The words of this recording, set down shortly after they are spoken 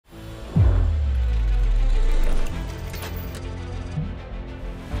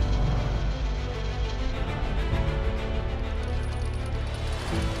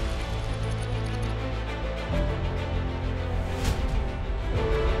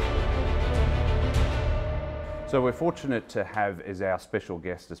So we're fortunate to have as our special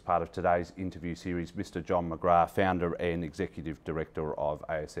guest as part of today's interview series, Mr. John McGrath, founder and Executive Director of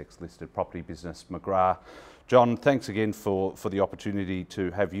ASX-listed property business McGrath. John, thanks again for the opportunity to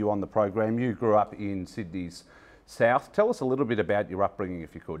have you on the program. You grew up in Sydney's south. Tell us a little bit about your upbringing,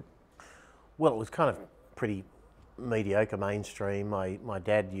 if you could. Well, it was kind of pretty mediocre mainstream. My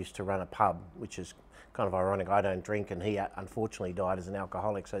dad used to run a pub, which is kind of ironic. I don't drink, and he unfortunately died as an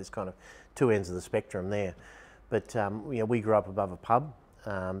alcoholic, so there's kind of two ends of the spectrum there. But we grew up above a pub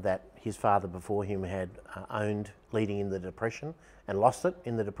that his father before him had owned leading in the Depression and lost it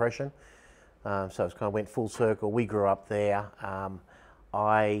in the Depression. So it kind of went full circle. We grew up there.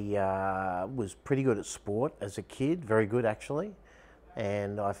 I was pretty good at sport as a kid, very good actually.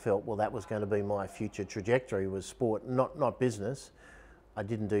 And I felt, well, that was going to be my future trajectory, was sport, not business. I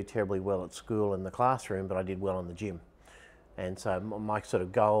didn't do terribly well at school in the classroom, but I did well in the gym. And so my sort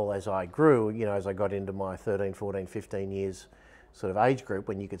of goal as I grew, as I got into my 13, 14, 15 years sort of age group,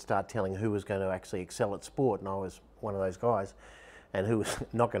 when you could start telling who was going to actually excel at sport, and I was one of those guys, and who was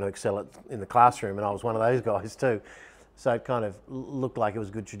not going to excel in the classroom, and I was one of those guys too. So it kind of looked like it was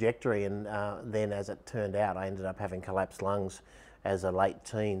a good trajectory, and then as it turned out, I ended up having collapsed lungs as a late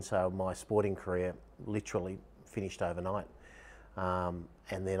teen, so my sporting career literally finished overnight. And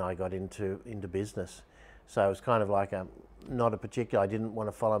then I got into business. So it was kind of like I didn't want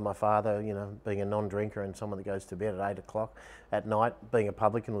to follow my father, being a non-drinker and someone that goes to bed at 8 o'clock at night. Being a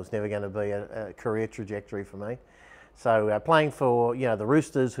publican was never going to be a career trajectory for me. So playing for, the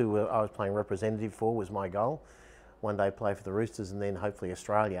Roosters, who I was playing representative for, was my goal. One day play for the Roosters and then hopefully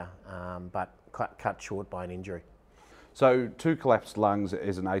Australia, but cut short by an injury. So 2 collapsed lungs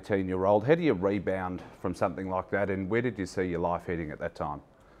as an 18-year-old. How do you rebound from something like that, and where did you see your life heading at that time?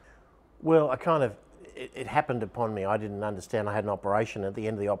 Well, it happened upon me. I didn't understand. I had an operation. At the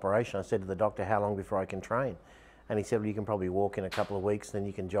end of the operation, I said to the doctor, how long before I can train? And he said, well, you can probably walk in a couple of weeks, then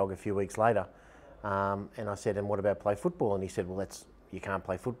you can jog a few weeks later. And I said, and what about play football? And he said, well, you can't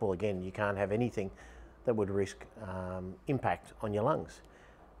play football again. You can't have anything that would risk impact on your lungs.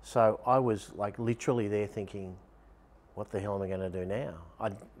 So I was like literally there thinking, what the hell am I going to do now?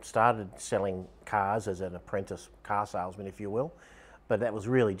 I started selling cars as an apprentice car salesman, if you will, but that was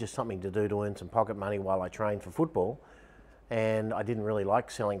really just something to do to earn some pocket money while I trained for football. And I didn't really like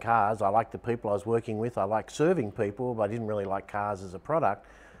selling cars. I liked the people I was working with. I liked serving people, but I didn't really like cars as a product.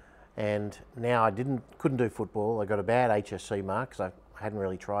 And now I couldn't do football. I got a bad HSC mark because I hadn't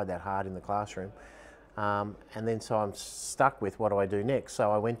really tried that hard in the classroom. And then so I'm stuck with what do I do next?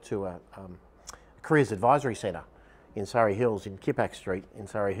 So I went to a careers advisory centre in Surrey Hills, in Kippax Street in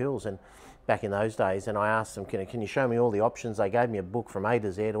Surrey Hills, and back in those days, and I asked them, can you show me all the options? They gave me a book from A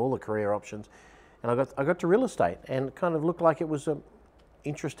to Z, all the career options, and I got to real estate, and it kind of looked like it was an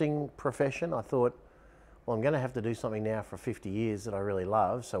interesting profession. I thought, well, I'm going to have to do something now for 50 years that I really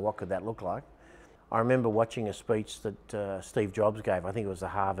love, so what could that look like? I remember watching a speech that Steve Jobs gave. I think it was the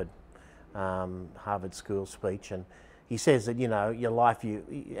Harvard School speech, and he says that, your life,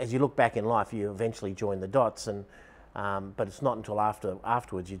 as you look back in life, you eventually join the dots, and but it's not until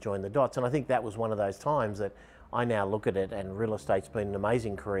afterwards you join the dots. And I think that was one of those times that I now look at it, and real estate's been an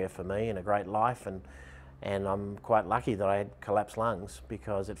amazing career for me and a great life, and I'm quite lucky that I had collapsed lungs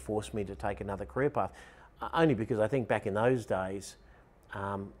because it forced me to take another career path. Only because I think back in those days,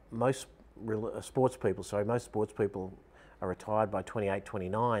 most sports people are retired by 28,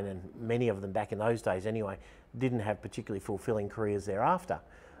 29, and many of them back in those days anyway didn't have particularly fulfilling careers thereafter.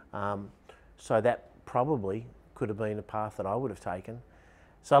 So that probably could have been a path that I would have taken.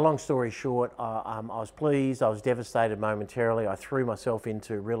 So long story short, I was pleased, I was devastated momentarily. I threw myself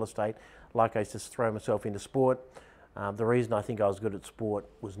into real estate like I used to throw myself into sport. The reason I think I was good at sport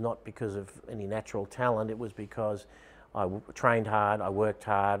was not because of any natural talent, it was because I trained hard, I worked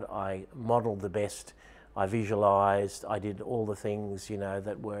hard, I modelled the best, I visualised, I did all the things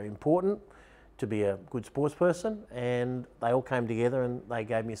that were important to be a good sports person, and they all came together and they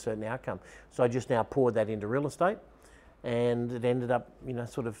gave me a certain outcome. So I just now poured that into real estate, and it ended up,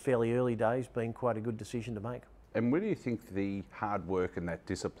 sort of fairly early days being quite a good decision to make. And where do you think the hard work and that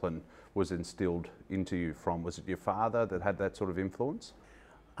discipline was instilled into you from? Was it your father that had that sort of influence?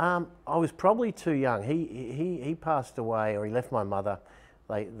 I was probably too young. He passed away, or he left my mother.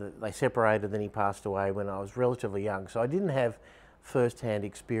 They separated, then he passed away when I was relatively young. So I didn't have first-hand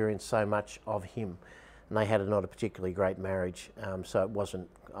experience so much of him, and they had not a particularly great marriage, so it wasn't,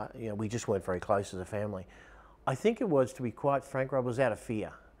 we just weren't very close as a family. I think it was, to be quite frank, Rob, was out of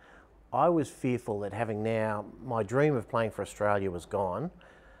fear. I was fearful that having now, my dream of playing for Australia was gone,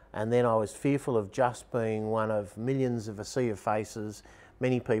 and then I was fearful of just being one of millions of a sea of faces.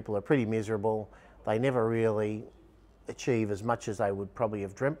 Many people are pretty miserable. they never really achieve as much as they would probably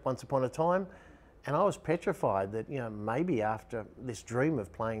have dreamt once upon a time. And I was petrified that, maybe after this dream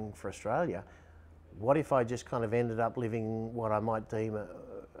of playing for Australia, what if I just kind of ended up living what I might deem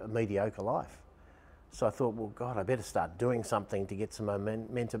a mediocre life? So I thought, well, God, I better start doing something to get some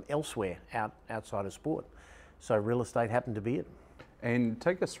momentum elsewhere outside of sport. So real estate happened to be it. And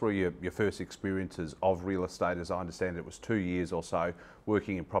take us through your first experiences of real estate. As I understand it was 2 years or so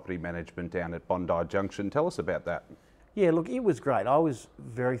working in property management down at Bondi Junction. Tell us about that. Yeah, look, it was great. I was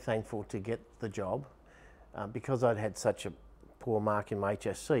very thankful to get the job because I'd had such a poor mark in my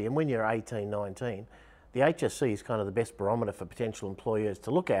HSC. And when you're 18, 19, the HSC is kind of the best barometer for potential employers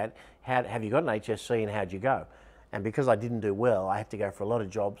to look at. Have you got an HSC and how'd you go? And because I didn't do well, I had to go for a lot of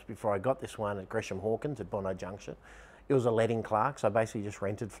jobs before I got this one at Gresham Hawkins at Bondi Junction. It was a letting clerk, so I basically just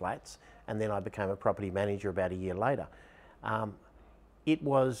rented flats, and then I became a property manager about a year later.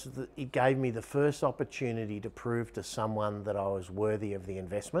 It gave me the first opportunity to prove to someone that I was worthy of the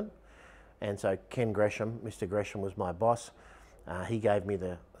investment. And so Ken Gresham, Mr. Gresham was my boss. He gave me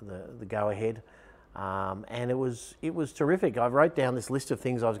the go-ahead. And it was terrific. I wrote down this list of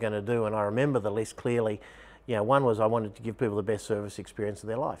things I was going to do, and I remember the list clearly. One was I wanted to give people the best service experience of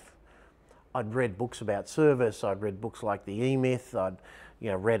their life. I'd read books about service. I'd read books like the E-Myth. I'd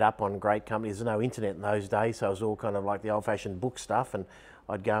read up on great companies. There's no internet in those days, so it was all kind of like the old-fashioned book stuff. And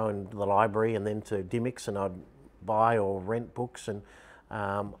I'd go into the library and then to Dymocks, and I'd buy or rent books, and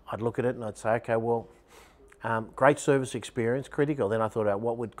I'd look at it and I'd say, okay, well, great service experience, critical. Then I thought about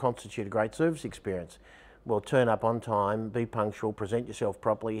what would constitute a great service experience. Well, turn up on time, be punctual, present yourself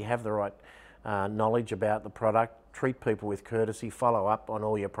properly, have the right knowledge about the product, treat people with courtesy, follow up on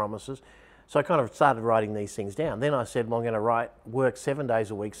all your promises. So I kind of started writing these things down. Then I said, well, I'm going to work 7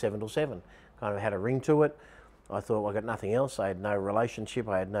 days a week, 7 till 7. Kind of had a ring to it. I thought, well, I got nothing else. I had no relationship.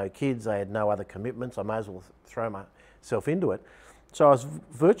 I had no kids. I had no other commitments. I may as well throw myself into it. So I was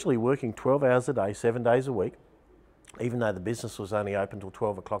virtually working 12 hours a day, 7 days a week, even though the business was only open till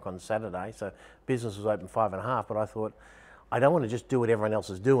 12 o'clock on Saturday. So business was open 5.5, but I thought, I don't want to just do what everyone else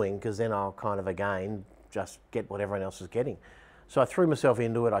is doing, because then I'll kind of, again, just get what everyone else is getting. So I threw myself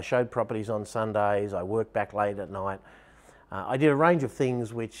into it. I showed properties on Sundays. I worked back late at night. I did a range of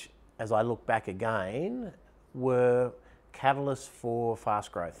things which, as I look back again, were catalysts for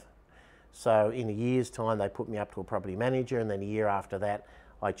fast growth. So in a year's time, they put me up to a property manager, and then a year after that,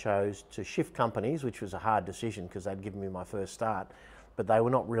 I chose to shift companies, which was a hard decision because they'd given me my first start, but they were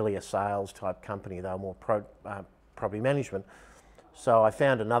not really a sales type company. They were more property management. So I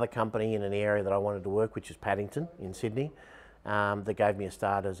found another company in an area that I wanted to work, which is Paddington in Sydney, that gave me a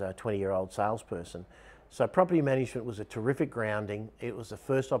start as a 20-year-old salesperson. So property management was a terrific grounding. It was the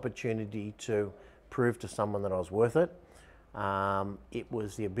first opportunity to prove to someone that I was worth it. It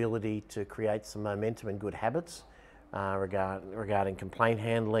was the ability to create some momentum and good habits regarding complaint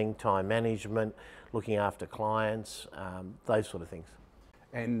handling, time management, looking after clients, those sort of things.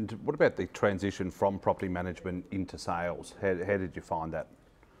 And what about the transition from property management into sales? How did you find that?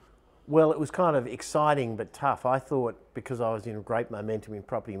 Well, it was kind of exciting but tough. I thought because I was in great momentum in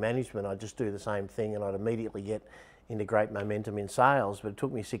property management, I'd just do the same thing and I'd immediately get into great momentum in sales, but it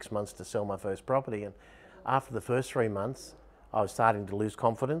took me 6 months to sell my first property. And after the first 3 months, I was starting to lose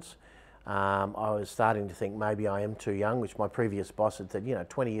confidence. I was starting to think maybe I am too young, which my previous boss had said,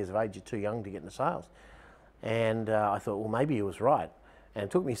 20 years of age, you're too young to get into sales. And I thought, well, maybe he was right. And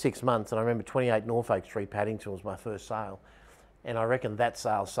it took me 6 months, and I remember 28 Norfolk Street, Paddington was my first sale. And I reckon that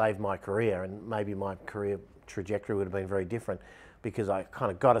sale saved my career, and maybe my career trajectory would have been very different because I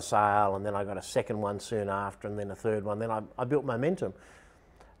kind of got a sale, and then I got a second one soon after, and then a third one. Then I built momentum.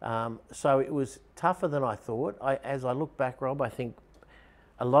 So it was tougher than I thought. As I look back, Rob, I think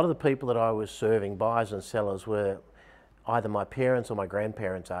a lot of the people that I was serving, buyers and sellers, were either my parents or my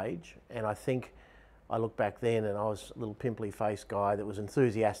grandparents' age. And I think I look back then and I was a little pimply-faced guy that was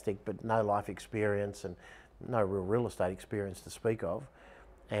enthusiastic but no life experience and no real estate experience to speak of.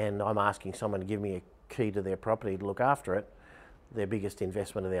 And I'm asking someone to give me a key to their property to look after it, their biggest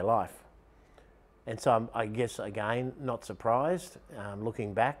investment of their life. And so I guess, again, not surprised,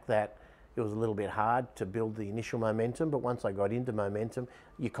 looking back, that it was a little bit hard to build the initial momentum, but once I got into momentum,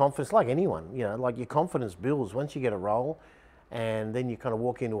 your confidence, like anyone, like your confidence builds once you get a role, and then you kind of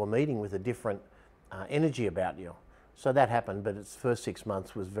walk into a meeting with a different energy about you. So that happened, but its first 6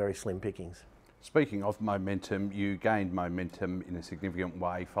 months was very slim pickings. Speaking of momentum, you gained momentum in a significant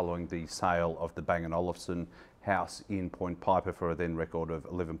way following the sale of the Bang & Olufsen house in Point Piper for a then record of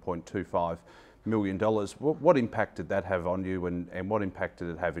 $11.25 million. What impact did that have on you, and what impact did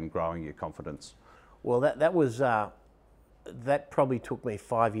it have in growing your confidence? Well, that was that probably took me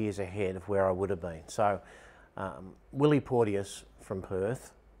 5 years ahead of where I would have been. So Willie Porteous from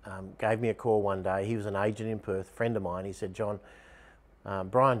Perth gave me a call one day. He was an agent in Perth, a friend of mine. He said, John,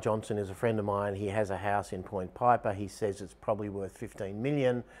 Brian Johnson is a friend of mine. He has a house in Point Piper. He says it's probably worth 15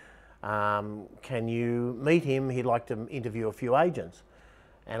 million. Can you meet him? He'd like to interview a few agents.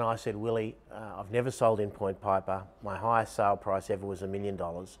 And I said, Willie, I've never sold in Point Piper. My highest sale price ever was $1 million.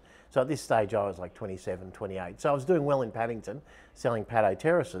 So at this stage I was like 27, 28. So I was doing well in Paddington, selling Paddo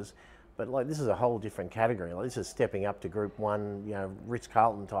terraces, but like this is a whole different category. Like this is stepping up to Group 1, you know,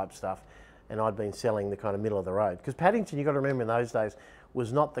 Ritz-Carlton type stuff. And I'd been selling the kind of middle of the road. Because Paddington, you've got to remember in those days,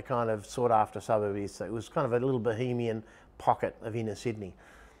 was not the kind of sought after suburb it is. It was kind of a little bohemian pocket of inner Sydney.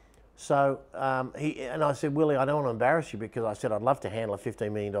 So I said, Willie, I don't want to embarrass you, because I said I'd love to handle a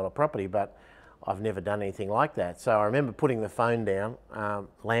 $15 million property, but I've never done anything like that. So I remember putting the phone down,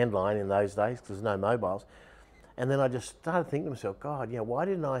 landline in those days, because there's no mobiles. And then I just started thinking to myself, God, you know, why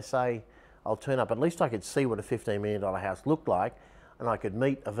didn't I say I'll turn up? At least I could see what a $15 million house looked like, and I could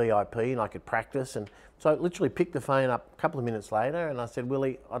meet a VIP and I could practice. And so I literally picked the phone up a couple of minutes later and I said,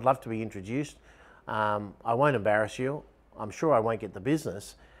 Willie, I'd love to be introduced. I won't embarrass you. I'm sure I won't get the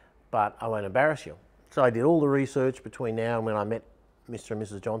business, but I won't embarrass you. So I did all the research between now and when I met Mr. and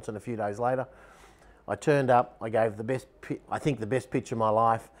Mrs. Johnson a few days later. I turned up, I gave the best pitch of my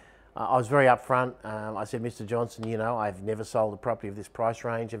life. I was very upfront. I said, Mr. Johnson, you know, I've never sold a property of this price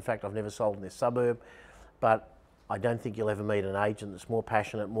range. In fact, I've never sold in this suburb, but I don't think you'll ever meet an agent that's more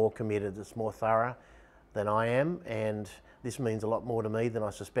passionate, more committed, that's more thorough than I am. And this means a lot more to me than I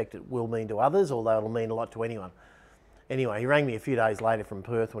suspect it will mean to others, although it'll mean a lot to anyone. Anyway, he rang me a few days later from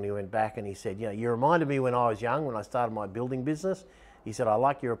Perth when he went back, and he said, you know, you reminded me when I was young, when I started my building business. He said, I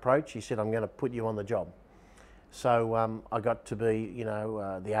like your approach. He said, I'm going to put you on the job. So I got to be, you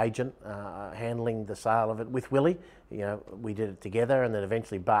know, the agent handling the sale of it with Willie. You know, we did it together, and then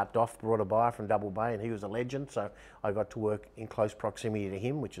eventually Bart Doff brought a buyer from Double Bay, and he was a legend. So I got to work in close proximity to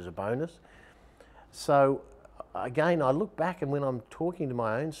him, which is a bonus. So again, I look back, and when I'm talking to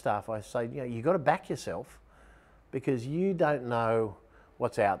my own staff, I say, you know, you got to back yourself, because you don't know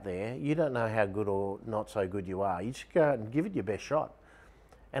what's out there. You don't know how good or not so good you are. You just go out and give it your best shot.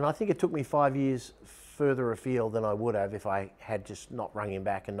 And I think it took me 5 years further afield than I would have if I had just not rung him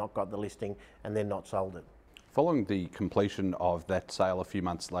back and not got the listing and then not sold it. Following the completion of that sale a few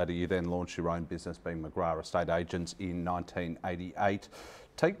months later, you then launched your own business, being McGrath Estate Agents, in 1988.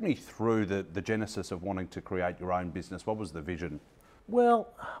 Take me through the genesis of wanting to create your own business. What was the vision? Well,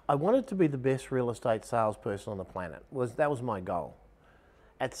 I wanted to be the best real estate salesperson on the planet. That was my goal.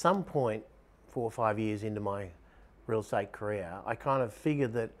 At some point, 4 or 5 years into my real estate career, I kind of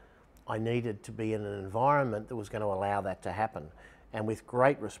figured that I needed to be in an environment that was going to allow that to happen. And with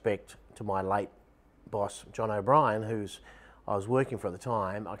great respect to my late boss, John O'Brien, I was working for at the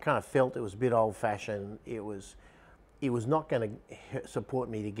time, I kind of felt it was a bit old-fashioned. It was not going to support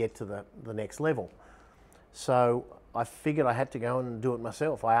me to get to the next level. So I figured I had to go and do it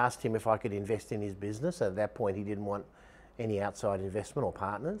myself. I asked him if I could invest in his business. At that point, he didn't want any outside investment or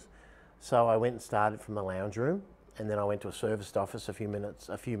partners. So I went and started from the lounge room, and then I went to a serviced office a few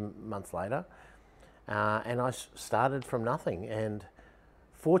months later, and I started from nothing. And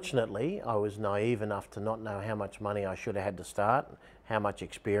fortunately, I was naive enough to not know how much money I should have had to start, how much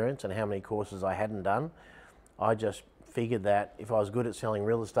experience, and how many courses I hadn't done. I just figured that if I was good at selling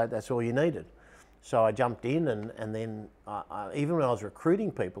real estate, that's all you needed. So I jumped in, and then even when I was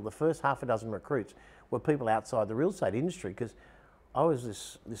recruiting people, the first half a dozen recruits were people outside the real estate industry, because I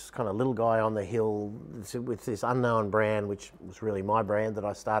was this kind of little guy on the hill with this unknown brand, which was really my brand that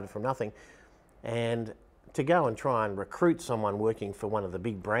I started from nothing. And to go and try and recruit someone working for one of the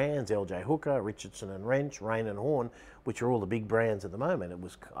big brands, LJ Hooker, Richardson and Wrench, Rain and Horn, which are all the big brands at the moment,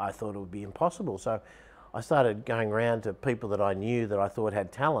 I thought it would be impossible. So I started going around to people that I knew that I thought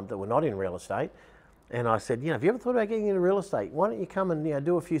had talent that were not in real estate. And I said, you know, have you ever thought about getting into real estate? Why don't you come and, you know,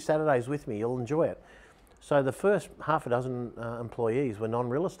 do a few Saturdays with me? You'll enjoy it. So the first half a dozen employees were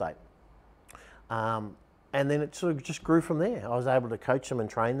non-real estate. And then it sort of just grew from there. I was able to coach them and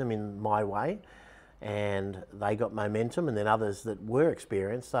train them in my way, and they got momentum, and then others that were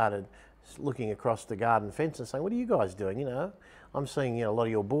experienced started looking across the garden fence and saying, what are you guys doing? You know, I'm seeing, you know, a lot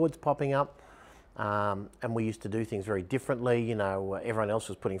of your boards popping up. And we used to do things very differently. You know, everyone else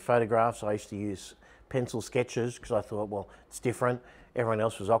was putting photographs. I used to use pencil sketches because I thought, well, it's different. Everyone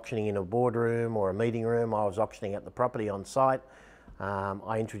else was auctioning in a boardroom or a meeting room. I was auctioning at the property on site.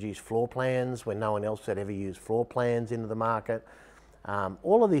 I introduced floor plans when no one else had ever used floor plans into the market.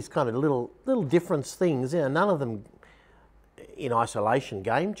 All of these kind of little difference things, you know, none of them in isolation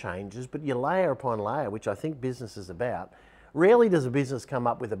game changers, but you layer upon layer, which I think business is about. Rarely does a business come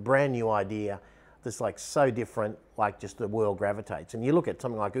up with a brand new idea that's like so different, like just the world gravitates. And you look at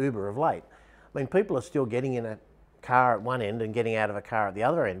something like Uber of late. I mean, people are still getting in a car at one end and getting out of a car at the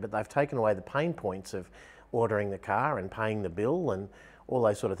other end, but they've taken away the pain points of ordering the car and paying the bill and all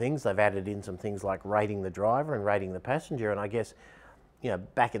those sort of things. They've added in some things like rating the driver and rating the passenger. And I guess,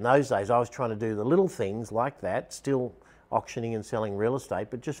 back in those days, I was trying to do the little things like that, still auctioning and selling real estate,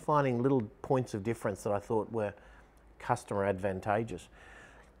 but just finding little points of difference that I thought were customer advantageous.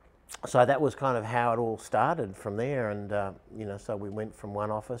 So that was kind of how it all started from there. And, so we went from one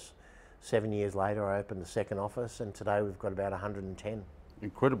office. 7 years later, I opened the second office, and today we've got about 110.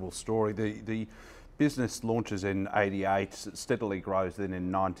 Incredible story. The business launches in 88, steadily grows. Then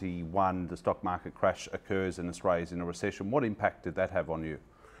in 91, the stock market crash occurs and Australia's in a recession. What impact did that have on you?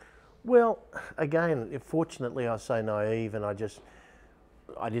 Well, again, fortunately I was so naive, and I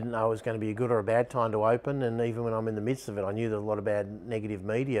didn't know it was going to be a good or a bad time to open. And even when I'm in the midst of it, I knew there was a lot of bad negative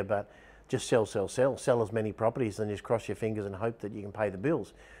media, but just sell as many properties and just cross your fingers and hope that you can pay the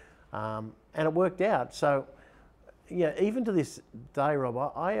bills. And it worked out. So, even to this day,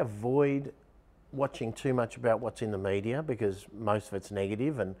 Rob, I avoid watching too much about what's in the media because most of it's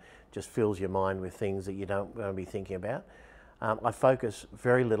negative and just fills your mind with things that you don't want to be thinking about. I focus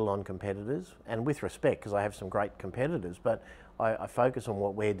very little on competitors, and with respect, because I have some great competitors, but I focus on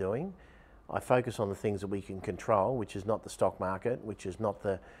what we're doing. I focus on the things that we can control, which is not the stock market, which is not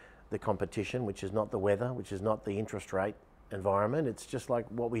the competition, which is not the weather, which is not the interest rate environment. It's just like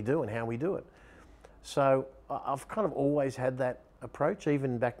what we do and how we do it. So I've kind of always had that approach,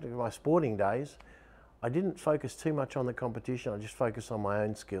 even back to my sporting days. I didn't focus too much on the competition. I just focused on my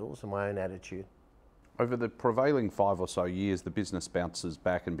own skills and my own attitude. Over the prevailing 5 or so years, the business bounces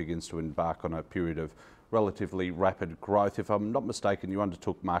back and begins to embark on a period of relatively rapid growth. If I'm not mistaken, you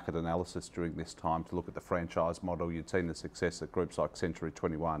undertook market analysis during this time to look at the franchise model. You'd seen the success that groups like Century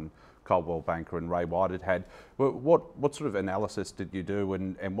 21, Coldwell Banker and Ray White had had. What sort of analysis did you do,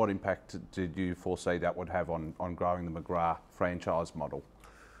 and what impact did you foresee that would have on growing the McGrath franchise model?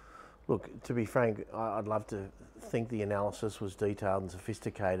 Look, to be frank, I'd love to think the analysis was detailed and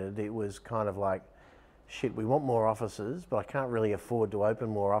sophisticated. It was kind of like, shit, we want more offices, but I can't really afford to open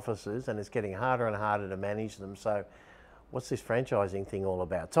more offices, and it's getting harder and harder to manage them. So what's this franchising thing all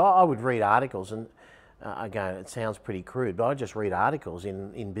about? So I would read articles, and again, it sounds pretty crude, but I just read articles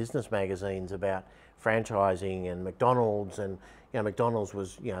in business magazines about franchising and McDonald's, and McDonald's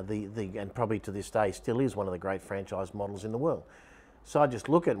was and probably to this day still is one of the great franchise models in the world. So I just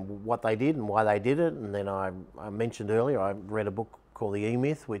look at what they did and why they did it, and then I mentioned earlier I read a book called The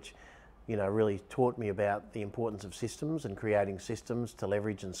E-Myth, which really taught me about the importance of systems and creating systems to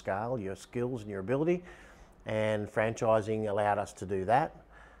leverage and scale your skills and your ability. And franchising allowed us to do that.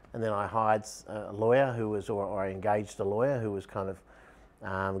 And then I hired a lawyer or I engaged a lawyer who was kind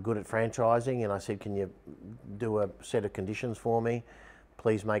of good at franchising. And I said, can you do a set of conditions for me?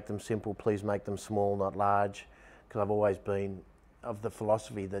 Please make them simple, please make them small, not large. Because I've always been of the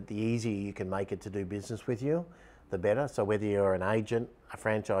philosophy that the easier you can make it to do business with you, the better. So whether you're an agent, a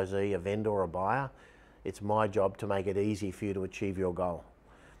franchisee, a vendor or a buyer, it's my job to make it easy for you to achieve your goal.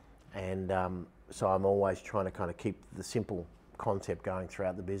 And so I'm always trying to kind of keep the simple concept going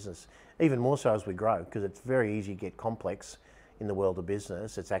throughout the business, even more so as we grow, because it's very easy to get complex in the world of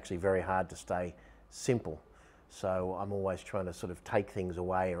business. It's actually very hard to stay simple. So I'm always trying to sort of take things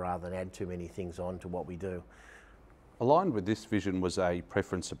away rather than add too many things on to what we do. Aligned with this vision was a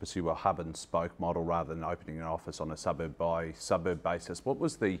preference to pursue a hub and spoke model rather than opening an office on a suburb by suburb basis. What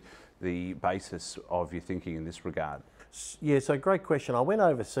was the basis of your thinking in this regard? Yeah, so great question. I went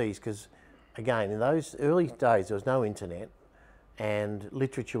overseas because, again, in those early days there was no internet and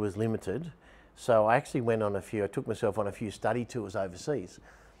literature was limited. So I actually I took myself on a few study tours overseas,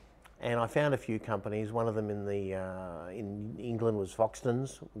 and I found a few companies. One of them in England was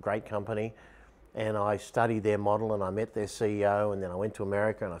Foxtons, a great company. And I studied their model and I met their CEO, and then I went to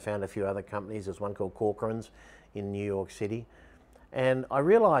America and I found a few other companies. There's one called Corcoran's in New York City. And I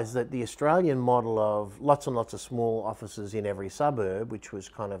realised that the Australian model of lots and lots of small offices in every suburb, which was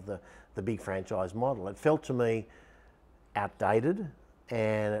kind of the big franchise model, it felt to me outdated,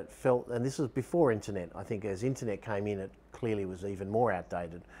 and this was before internet. I think as internet came in, it clearly was even more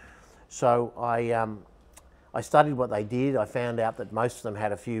outdated. So I studied what they did. I found out that most of them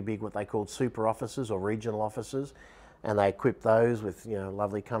had a few big, what they called super offices or regional offices, and they equipped those with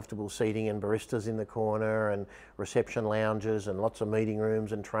lovely comfortable seating and baristas in the corner and reception lounges and lots of meeting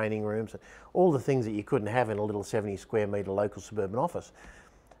rooms and training rooms, and all the things that you couldn't have in a little 70 square metre local suburban office.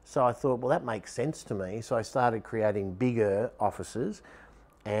 So I thought, well, that makes sense to me. So I started creating bigger offices,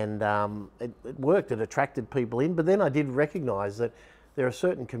 And it worked, it attracted people in, but then I did recognise that there are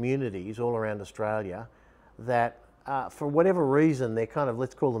certain communities all around Australia that for whatever reason they're kind of,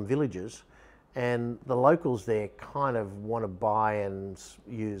 let's call them villages, and the locals there kind of want to buy and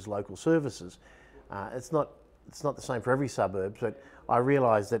use local services. It's not the same for every suburb, but I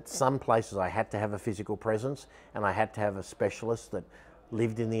realised that some places I had to have a physical presence and I had to have a specialist that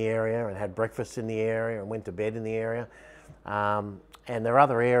lived in the area and had breakfast in the area and went to bed in the area. And there are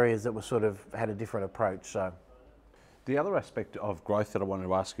other areas that were sort of had a different approach. So, the other aspect of growth that I wanted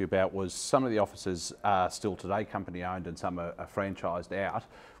to ask you about was some of the offices are still today company owned and some are franchised out.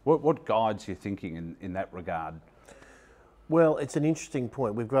 What guides your thinking in that regard? Well, it's an interesting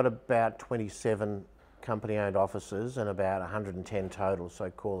point. We've got about 27 company owned offices and about 110 total, so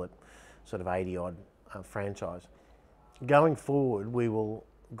call it sort of 80 odd franchise. Going forward, we will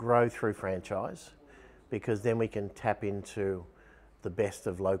grow through franchise because then we can tap into the best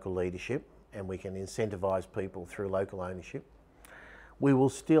of local leadership and we can incentivise people through local ownership. We will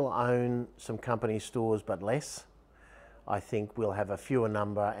still own some company stores, but less. I think we'll have a fewer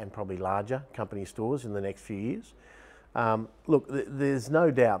number and probably larger company stores in the next few years. Look, there's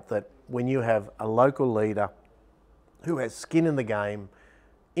no doubt that when you have a local leader who has skin in the game,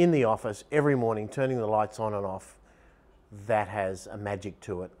 in the office every morning, turning the lights on and off, that has a magic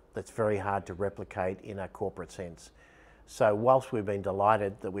to it that's very hard to replicate in a corporate sense. So whilst we've been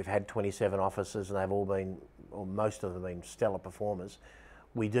delighted that we've had 27 offices and they've all been, or most of them been stellar performers,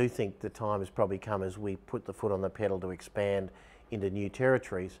 we do think the time has probably come as we put the foot on the pedal to expand into new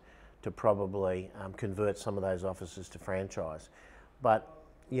territories to probably convert some of those offices to franchise. But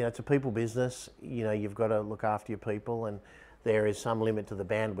you know, it's a people business. You know, you've got to look after your people, and there is some limit to the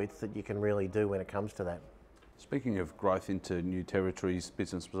bandwidth that you can really do when it comes to that. Speaking of growth into new territories,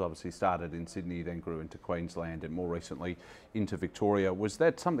 business was obviously started in Sydney, then grew into Queensland and more recently into Victoria. Was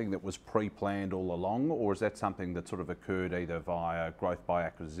that something that was pre-planned all along, or is that something that sort of occurred either via growth by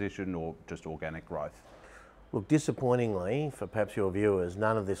acquisition or just organic growth? Look, disappointingly, for perhaps your viewers,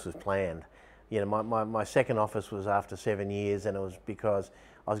 none of this was planned. You know, my second office was after 7 years, and it was because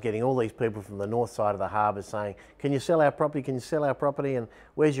I was getting all these people from the north side of the harbour saying, can you sell our property, can you sell our property, and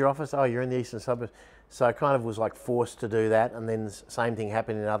where's your office? Oh, you're in the eastern suburbs. So I kind of was like forced to do that, and then the same thing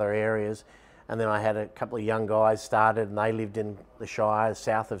happened in other areas. And then I had a couple of young guys started, and they lived in the Shire,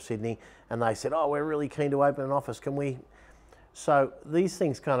 south of Sydney, and they said, oh, we're really keen to open an office, can we? So these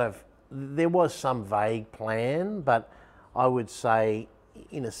things kind of, there was some vague plan, but I would say,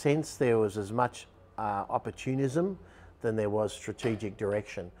 in a sense, there was as much opportunism than there was strategic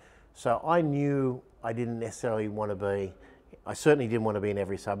direction. So I knew I didn't necessarily want to be, I certainly didn't want to be in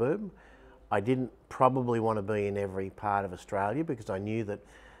every suburb. I didn't probably want to be in every part of Australia because I knew that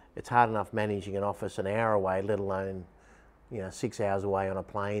it's hard enough managing an office an hour away, let alone 6 hours away on a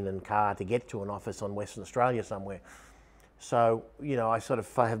plane and car to get to an office on Western Australia somewhere. So, I sort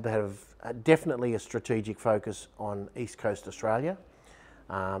of have definitely a strategic focus on East Coast Australia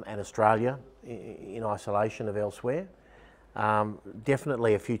and Australia in isolation of elsewhere.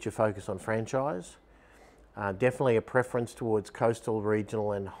 Definitely a future focus on franchise. Definitely a preference towards coastal,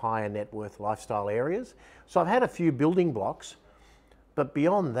 regional and higher net worth lifestyle areas. So I've had a few building blocks, but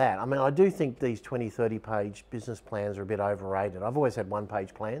beyond that, I mean, I do think these 20, 30 page business plans are a bit overrated. I've always had 1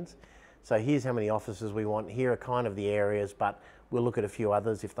 page plans. So here's how many offices we want, here are kind of the areas, but we'll look at a few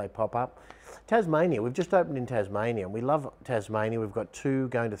others if they pop up. Tasmania, we've just opened in Tasmania, and we love Tasmania. We've got 2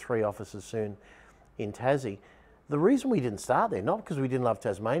 going to 3 offices soon in Tassie. The reason we didn't start there, not because we didn't love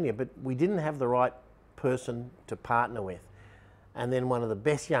Tasmania, but we didn't have the right person to partner with. And then one of the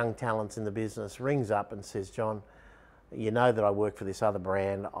best young talents in the business rings up and says, John, you know that I work for this other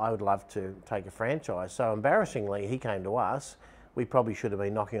brand, I would love to take a franchise. So embarrassingly, he came to us. We probably should have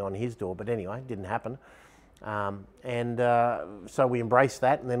been knocking on his door, but anyway, it didn't happen. So we embraced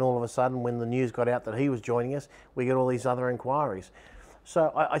that, and then all of a sudden, when the news got out that he was joining us, we got all these other inquiries.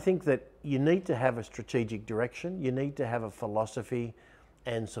 So I think that you need to have a strategic direction, you need to have a philosophy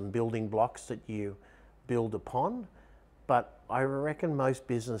and some building blocks that you build upon, but I reckon most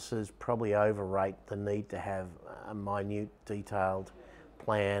businesses probably overrate the need to have a minute, detailed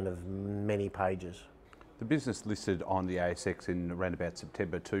plan of many pages. The business listed on the ASX in around about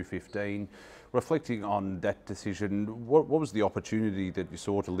September 2015. Reflecting on that decision, what was the opportunity that you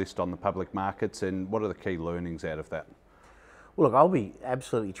saw to list on the public markets, and what are the key learnings out of that? Well, look, I'll be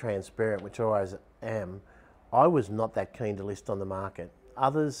absolutely transparent, which I always am. I was not that keen to list on the market.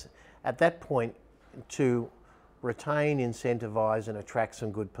 Others, at that point, to retain, incentivise and attract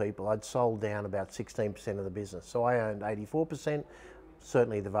some good people, I'd sold down about 16% of the business. So I owned 84%,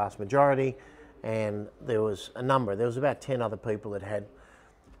 certainly the vast majority, and there was a number. There was about 10 other people that had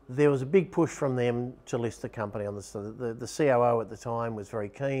There was a big push from them to list the company on the COO at the time was very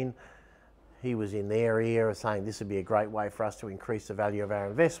keen. He was in their ear saying this would be a great way for us to increase the value of our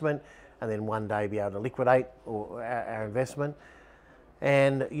investment and then one day be able to liquidate our investment.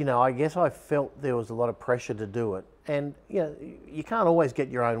 And, you know, I guess I felt there was a lot of pressure to do it. And, you know, you can't always get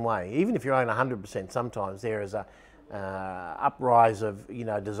your own way. Even if you own 100%, sometimes there is a uprise of, you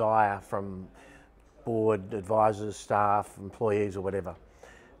know, desire from board, advisors, staff, employees or whatever.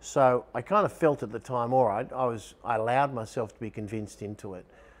 So I kind of felt at the time, all right, I allowed myself to be convinced into it.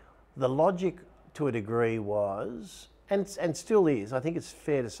 The logic to a degree was, and still is, I think it's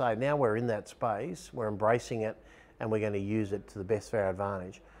fair to say, now we're in that space, we're embracing it and we're going to use it to the best of our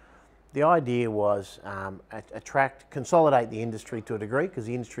advantage. The idea was consolidate the industry to a degree because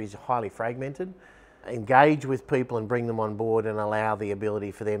the industry is highly fragmented, engage with people and bring them on board and allow the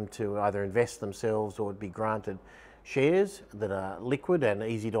ability for them to either invest themselves or be granted shares that are liquid and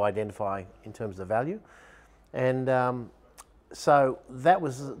easy to identify in terms of value. And so that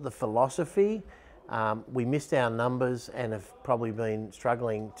was the philosophy. We missed our numbers and have probably been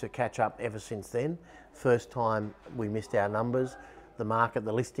struggling to catch up ever since then. First time we missed our numbers, the market,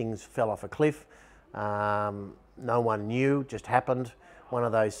 the listings fell off a cliff. No one knew, just happened. One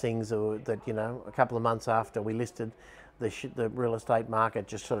of those things that, you know, a couple of months after we listed, the real estate market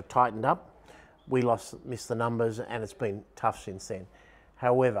just sort of tightened up. We missed the numbers and it's been tough since then.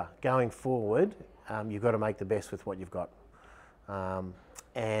 However, going forward, you've got to make the best with what you've got.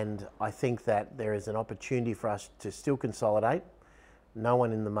 And I think that there is an opportunity for us to still consolidate. No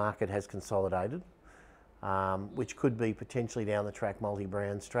one in the market has consolidated, which could be potentially down the track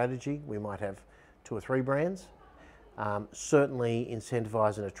multi-brand strategy. We might have 2 or 3 brands. Certainly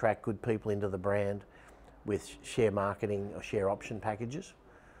incentivise and attract good people into the brand with share marketing or share option packages.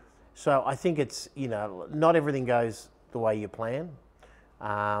 So I think it's, you know, not everything goes the way you plan.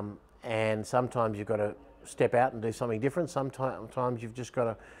 And sometimes you've got to step out and do something different. Sometimes you've just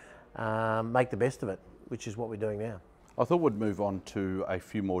got to make the best of it, which is what we're doing now. I thought we'd move on to a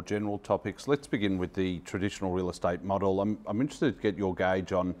few more general topics. Let's begin with the traditional real estate model. I'm interested to get your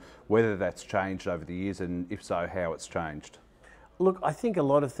gauge on whether that's changed over the years and if so, how it's changed. Look, I think a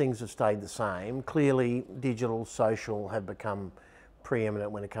lot of things have stayed the same. Clearly, digital, social have become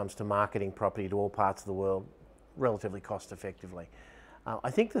preeminent when it comes to marketing property to all parts of the world relatively cost effectively.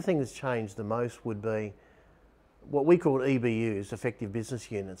 I think the thing that's changed the most would be what we call EBUs, effective business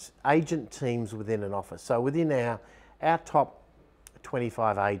units, agent teams within an office. So within our top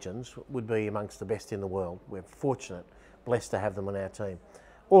 25 agents would be amongst the best in the world. We're fortunate, blessed to have them on our team.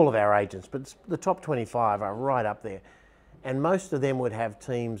 All of our agents, but the top 25 are right up there. And most of them would have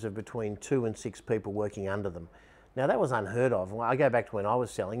teams of between 2 and 6 people working under them. Now that was unheard of. I go back to when I was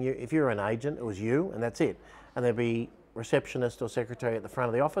selling. If you were an agent, it was you and that's it. And there'd be receptionist or secretary at the front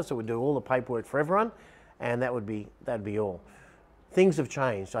of the office that would do all the paperwork for everyone, and that'd be all. Things have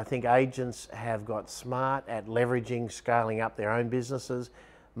changed. I think agents have got smart at leveraging, scaling up their own businesses.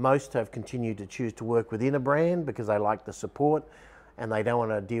 Most have continued to choose to work within a brand because they like the support and they don't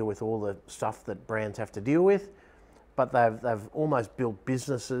want to deal with all the stuff that brands have to deal with. But they've almost built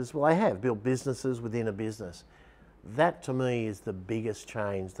businesses. Well, they have built businesses within a business. That to me is the biggest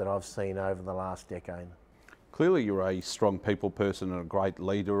change that I've seen over the last decade. Clearly you're a strong people person and a great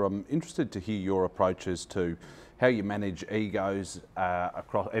leader. I'm interested to hear your approaches to how you manage egos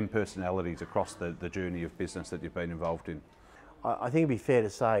and personalities across the journey of business that you've been involved in. I think it'd be fair to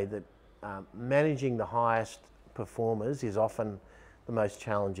say that managing the highest performers is often the most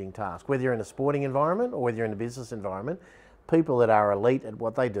challenging task. Whether you're in a sporting environment or whether you're in a business environment, people that are elite at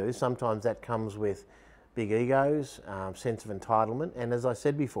what they do, sometimes that comes with big egos, sense of entitlement, and as I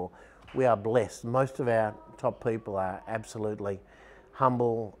said before, we are blessed. Most of our top people are absolutely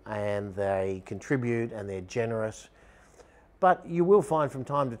humble and they contribute and they're generous. But you will find from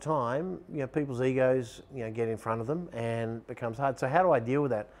time to time, you know, people's egos, you know, get in front of them and it becomes hard. So how do I deal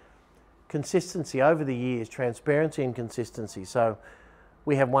with that? Consistency over the years, transparency and consistency. So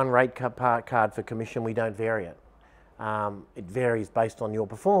we have one rate card for commission, we don't vary it. It varies based on your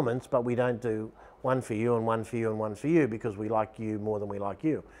performance, but we don't do one for you and one for you and one for you because we like you more than we like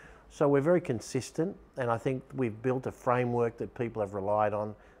you. So we're very consistent, and I think we've built a framework that people have relied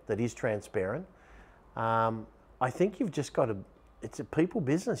on that is transparent. I think you've just got to, it's a people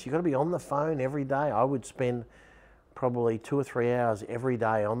business. You've got to be on the phone every day. I would spend probably 2 or 3 hours every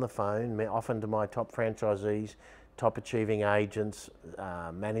day on the phone, often to my top franchisees, top achieving agents,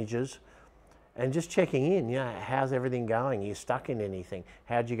 managers, and just checking in, you know, how's everything going? Are you stuck in anything?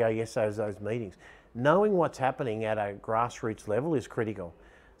 How'd you go yesterday those meetings? Knowing what's happening at a grassroots level is critical.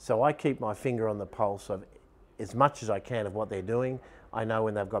 So I keep my finger on the pulse of as much as I can of what they're doing. I know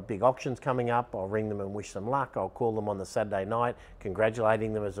when they've got big auctions coming up, I'll ring them and wish them luck. I'll call them on the Saturday night,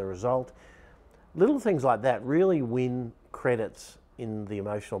 congratulating them as a result. Little things like that really win credits in the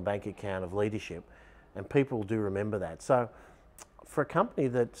emotional bank account of leadership, and people do remember that. So for a company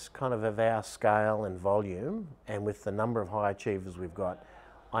that's kind of our scale and volume, and with the number of high achievers we've got,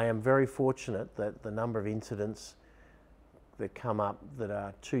 I am very fortunate that the number of incidents that come up that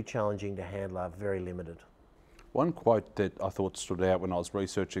are too challenging to handle are very limited. One quote that I thought stood out when I was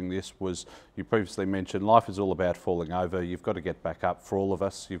researching this was, you previously mentioned, life is all about falling over. You've got to get back up for all of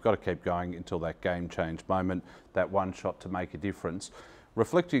us. You've got to keep going until that game change moment, that one shot to make a difference.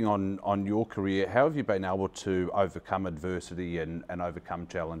 Reflecting on your career, how have you been able to overcome adversity and overcome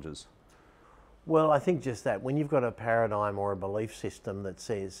challenges? Well, I think just that. When you've got a paradigm or a belief system that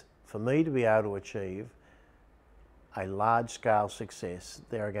says, for me to be able to achieve a large-scale success,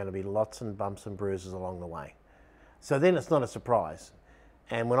 there are going to be lots and bumps and bruises along the way. So then it's not a surprise.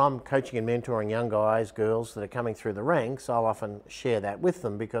 And when I'm coaching and mentoring young guys, girls that are coming through the ranks, I'll often share that with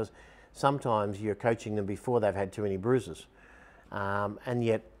them, because sometimes you're coaching them before they've had too many bruises. And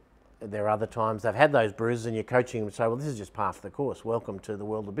yet there are other times they've had those bruises and you're coaching them and say, well, this is just part of the course. Welcome to the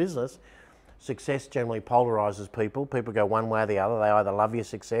world of business. Success generally polarises people. People go one way or the other. They either love your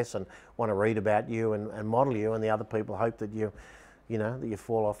success and want to read about you and model you, and the other people hope that you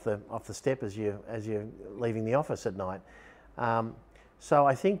fall off the step as you're leaving the office at night. So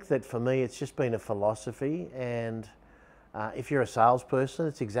I think that for me, it's just been a philosophy, and if you're a salesperson,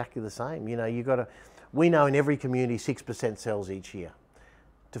 it's exactly the same. We know in every community 6% sells each year.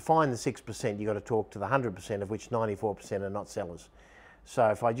 To find the 6%, you've got to talk to the 100%, of which 94% are not sellers. So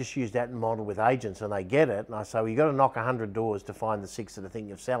if I just use that model with agents and they get it, and I say, well, you've got to knock 100 doors to find the 6 that are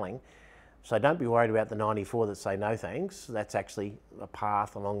thinking of selling. So don't be worried about the 94 that say no thanks. That's actually a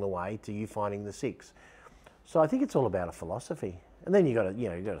path along the way to you finding the 6. So I think it's all about a philosophy. And then you've got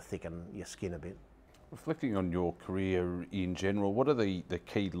to thicken your skin a bit. Reflecting on your career in general, what are the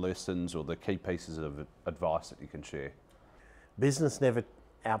key lessons or the key pieces of advice that you can share? Business never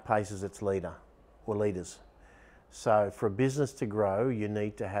outpaces its leader or leaders. So for a business to grow, you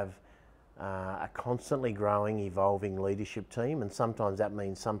need to have a constantly growing, evolving leadership team, and sometimes that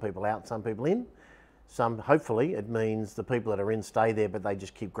means some people out, some people in. Hopefully it means the people that are in stay there, but they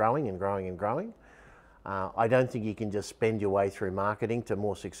just keep growing and growing and growing. I don't think you can just spend your way through marketing to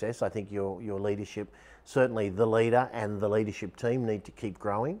more success. I think your leadership, certainly the leader and the leadership team, need to keep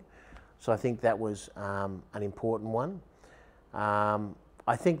growing. So I think that was an important one.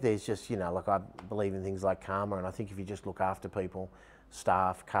 I think there's just, I believe in things like karma, and I think if you just look after people,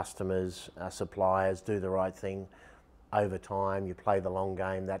 staff, customers, suppliers, do the right thing over time, you play the long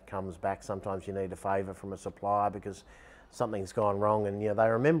game, that comes back. Sometimes you need a favour from a supplier because something's gone wrong, and they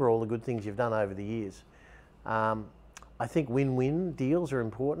remember all the good things you've done over the years. I think win-win deals are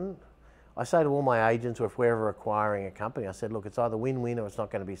important. I say to all my agents, or if we're ever acquiring a company, I said, look, it's either win-win or it's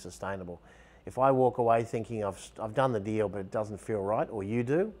not going to be sustainable. If I walk away thinking I've done the deal but it doesn't feel right, or you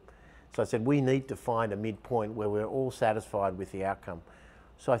do, so I said we need to find a midpoint where we're all satisfied with the outcome.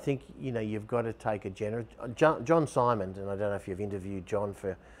 So I think you've got to take a generous. John Simon, and I don't know if you've interviewed John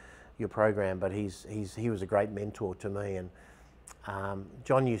for your program, but he was a great mentor to me, and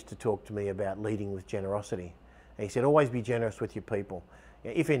John used to talk to me about leading with generosity. And he said, always be generous with your people.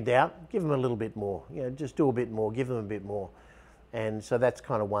 If in doubt, give them a little bit more. Just do a bit more, give them a bit more. And so that's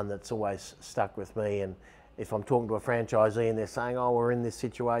kind of one that's always stuck with me. And if I'm talking to a franchisee and they're saying, oh, we're in this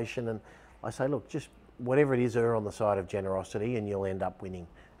situation, and I say, look, just whatever it is, err on the side of generosity and you'll end up winning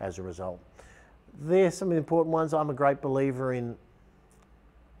as a result. There's some important ones. I'm a great believer in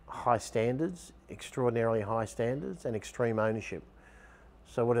high standards, extraordinarily high standards, and extreme ownership.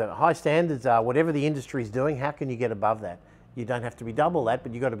 So high standards are whatever the industry is doing, how can you get above that? You don't have to be double that,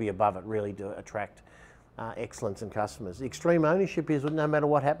 but you've got to be above it really to attract excellence in customers. Extreme ownership is no matter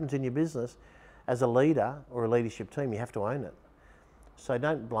what happens in your business, as a leader or a leadership team, you have to own it. So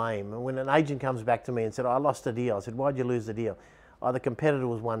don't blame. And when an agent comes back to me and said, I lost a deal, I said, why'd you lose the deal? Oh, the competitor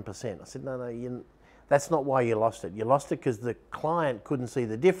was 1%. I said, no, that's not why you lost it. You lost it because the client couldn't see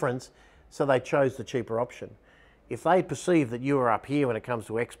the difference, so they chose the cheaper option. If they perceive that you are up here when it comes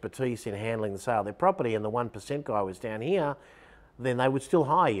to expertise in handling the sale of their property and the 1% guy was down here, then they would still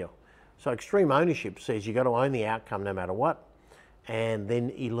hire you. So extreme ownership says you've got to own the outcome no matter what, and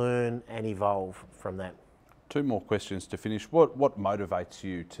then you learn and evolve from that. 2 more questions to finish. What motivates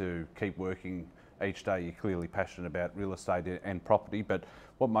you to keep working each day? You're clearly passionate about real estate and property, but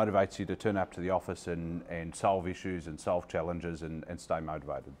what motivates you to turn up to the office and solve issues and solve challenges and stay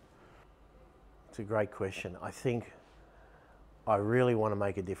motivated? It's a great question. I think I really want to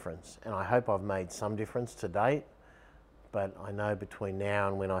make a difference, and I hope I've made some difference to date. but I know between now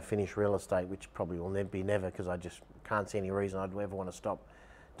and when I finish real estate, which probably will be never, because I just can't see any reason I'd ever want to stop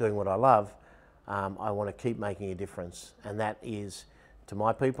doing what I love, I want to keep making a difference, and that is to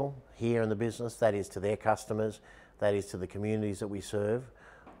my people here in the business, that is to their customers, that is to the communities that we serve.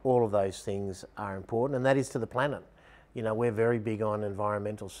 All of those things are important, and that is to the planet. You know, we're very big on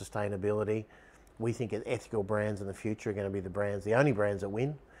environmental sustainability. We think ethical brands in the future are going to be the only brands that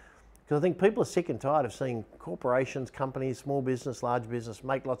win. Because I think people are sick and tired of seeing corporations, companies, small business, large business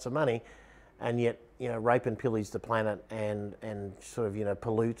make lots of money, and yet, you know, rape and pillage the planet and sort of, you know,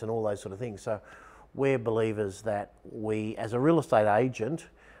 pollute and all those sort of things. So we're believers that we, as a real estate agent,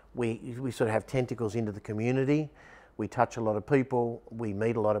 we sort of have tentacles into the community. We touch a lot of people, we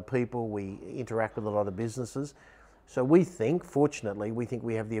meet a lot of people, we interact with a lot of businesses. So we think, fortunately,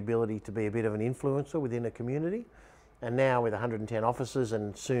 we have the ability to be a bit of an influencer within a community. And now with 110 offices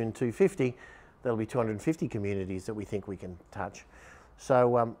and soon 250, there'll be 250 communities that we think we can touch.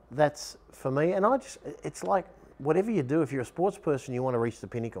 So that's for me. And it's like whatever you do, if you're a sports person, you want to reach the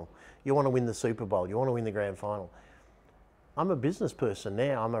pinnacle. You want to win the Super Bowl, you want to win the grand final. I'm a business person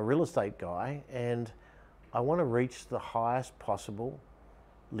now, I'm a real estate guy, and I want to reach the highest possible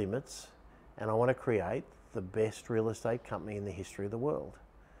limits, and I want to create the best real estate company in the history of the world.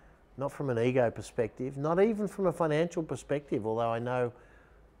 Not from an ego perspective, not even from a financial perspective, although I know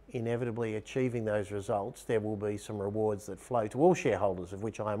inevitably achieving those results, there will be some rewards that flow to all shareholders, of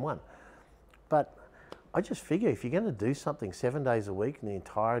which I am one. But I just figure if you're going to do something 7 days a week in the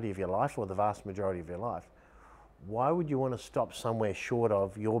entirety of your life, or the vast majority of your life, why would you want to stop somewhere short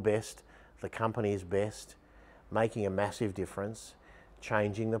of your best, the company's best, making a massive difference,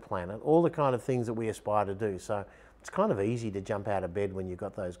 changing the planet, all the kind of things that we aspire to do. So it's kind of easy to jump out of bed when you've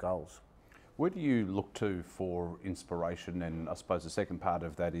got those goals. Where do you look to for inspiration? And I suppose the second part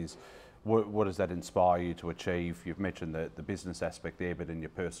of that is, what does that inspire you to achieve? You've mentioned the business aspect there, but in your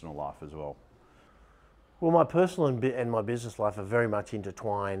personal life as well. Well, my personal and my business life are very much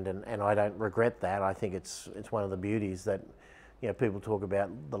intertwined, and I don't regret that. I think it's one of the beauties that, you know, people talk about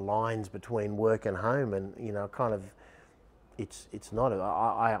the lines between work and home, and, you know, kind of, it's not.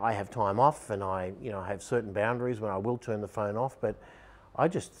 I have time off, and I have certain boundaries when I will turn the phone off, but I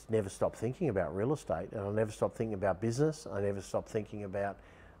just never stop thinking about real estate, and I never stop thinking about business. I never stop thinking about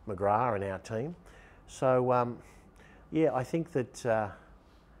McGrath and our team. So yeah, I think that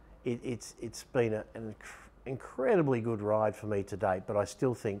it's been an incredibly good ride for me to date, but I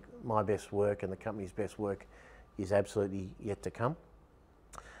still think my best work and the company's best work is absolutely yet to come.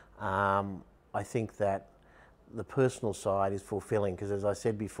 I think that the personal side is fulfilling, because as I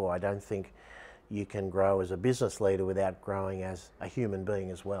said before, I don't think you can grow as a business leader without growing as a human being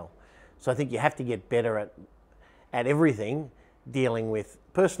as well. So I think you have to get better at everything, dealing with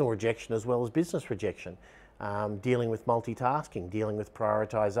personal rejection as well as business rejection, dealing with multitasking, dealing with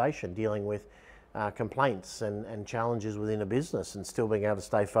prioritization, dealing with complaints and challenges within a business, and still being able to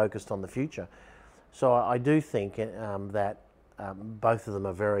stay focused on the future. So I do think that both of them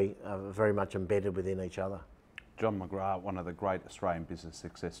are very much embedded within each other. John McGrath, one of the great Australian business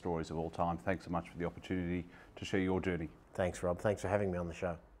success stories of all time. Thanks so much for the opportunity to share your journey. Thanks, Rob. Thanks for having me on the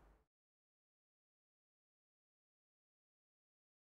show.